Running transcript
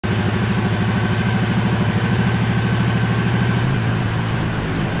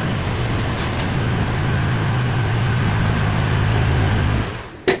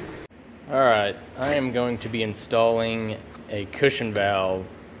am going to be installing a cushion valve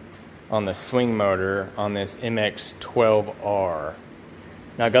on the swing motor on this MX-12R.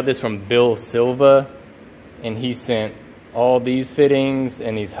 Now I got this from Bill Silva, and he sent all these fittings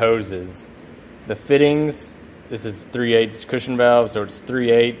and these hoses. The fittings, this is 3/8 cushion valve, so it's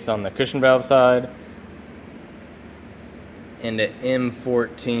 3/8 on the cushion valve side, and an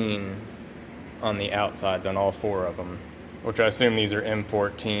M14 on the outsides on all four of them, which I assume these are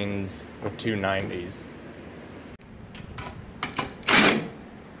M14s with 290s.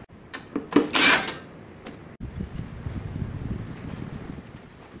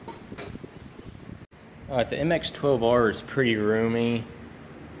 Alright, the MX-12R is pretty roomy.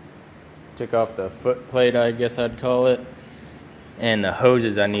 Took off the foot plate, I guess I'd call it. And the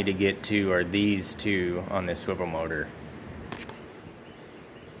hoses I need to get to are these two on this swivel motor.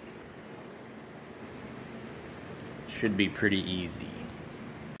 Should be pretty easy.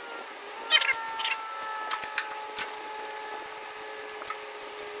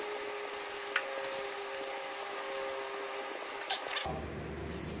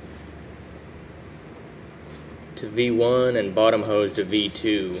 To V1 and bottom hose to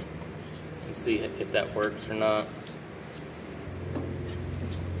V2. Let's see if that works or not.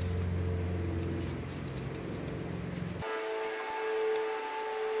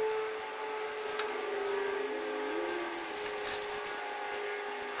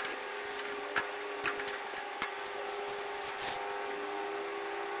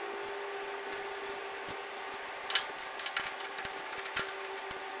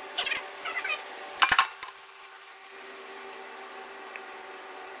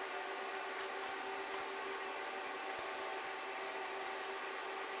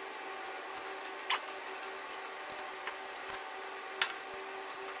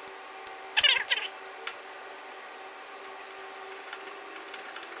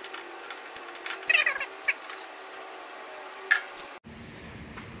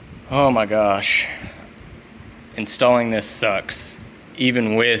 Oh my gosh, installing this sucks.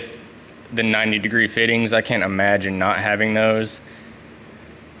 Even with the 90-degree fittings, I can't imagine not having those.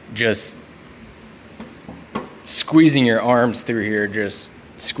 Just squeezing your arms through here, just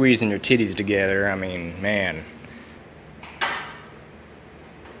squeezing your titties together. I mean, man.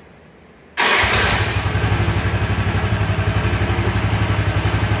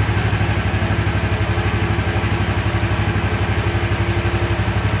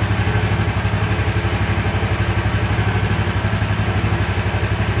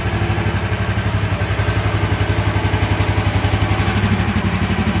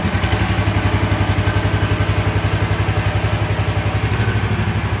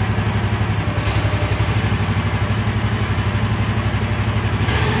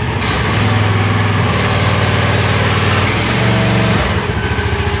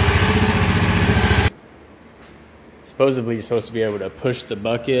 Supposedly you're supposed to be able to push the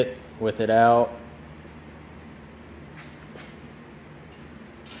bucket with it out.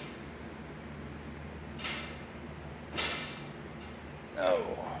 Oh.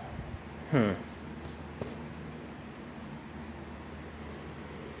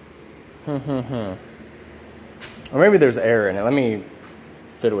 Or maybe there's air in it. Let me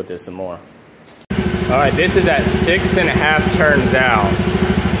fiddle with this some more. Alright, this is at 6.5 turns out.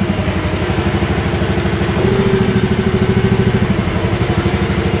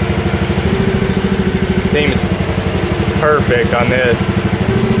 Seems perfect on this.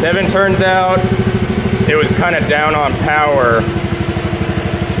 7 turns out, it was kind of down on power.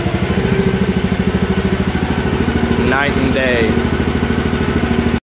 Night and day.